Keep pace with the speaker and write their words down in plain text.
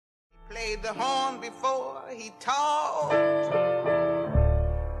played the horn before he talked.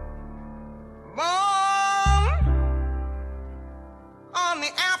 Born on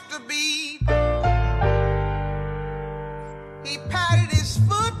the afterbeat. He patted his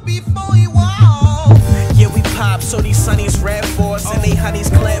foot before he walked. Yeah, we pop, so these sunnies red for us, and they honeys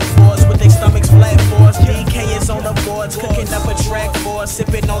clap for us, with their stomachs flat for us. DK is on the boards, cooking up a track for us,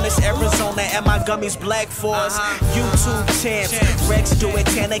 sipping on this Arizona and my gummies black for us. YouTube champs, Rex do it,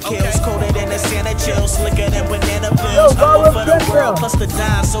 Tanner kills, colder than the Santa Jill, slicker than banana pills. I'm over the world, plus the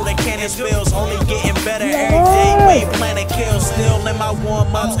dime, so the cannon spills, only getting better every day. Wave planet kills, still in my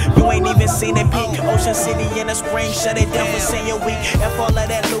warm-ups. You ain't even seen it peak. Ocean City in the spring, shut it down for senior week. If all of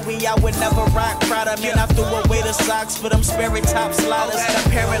that Louis, I would never rock Prada. Man, I threw away the socks for them spirit top sliders.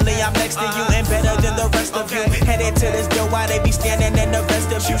 Apparently I'm next to you and better than the rest of you. Headed to this door, why they be standing in the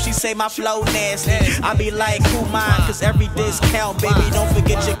vestibule? She say my flow nasty, I be like, who mine? Cause every discount, baby, don't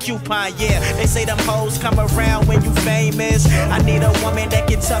forget your coupon. Yeah, they say them hoes come around when you famous. I need a woman that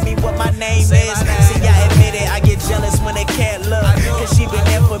can tell me what my name is. See, I admit it, I get jealous when they can't look. Cause she been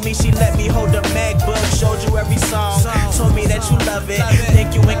there for me, she let me hold the MacBook. Showed you every song, told me that you love it,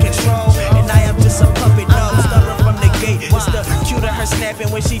 think you in control, and I am just a puppet. No, stubborn from the gate. It's the cue to her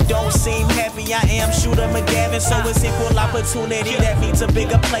snapping when she don't seem happy. I am Shooter McGavin, so it's equal opportunity that means a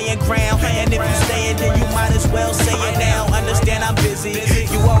bigger playing ground. And if you staying, then you might as well say it now. Understand I'm busy,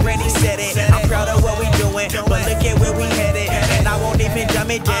 you already said it. I'm proud of what we doing, but look at where we headed. And I won't even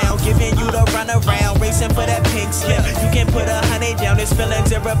dumb it down, giving you the run around, racing for that pink slip. You can put 100 down, this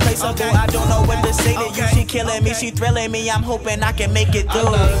feeling's irreplaceable. I don't know what to say to you. She killing me, she thrilling me. I'm hoping I can make it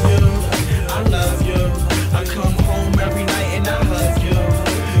through. I love you, I love you. I come home every night and I hug you.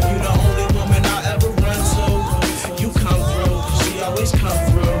 You the only woman I ever run to. You come through, she always come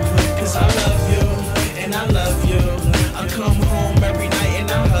through. Cause I love you, and I love you. I come home every night and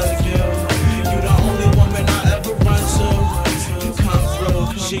I hug you. You the only woman I ever run to. You come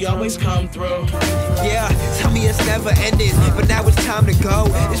through, she always come through. Yeah, tell me it's never ended, but now it's time to go.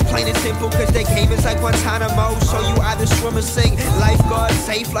 It's plain and simple, cause they gave us like Guantanamo. So you either swim or sing, lifeguard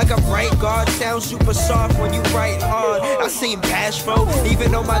safe like a bright guard. Sound super soft when you write hard. I seem bashful,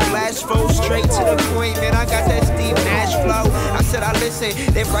 even though my glass full. Straight to the point, man, I got that Steve Nash flow. I said I listen,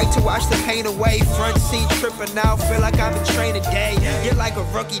 they're right to wash the pain away. Front seat tripping now, feel like I'm in training day. You're like a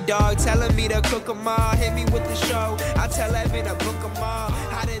rookie dog, telling me to cook 'em all. Hit me with the show, I tell Evan to book 'em all.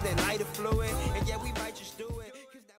 Hotter than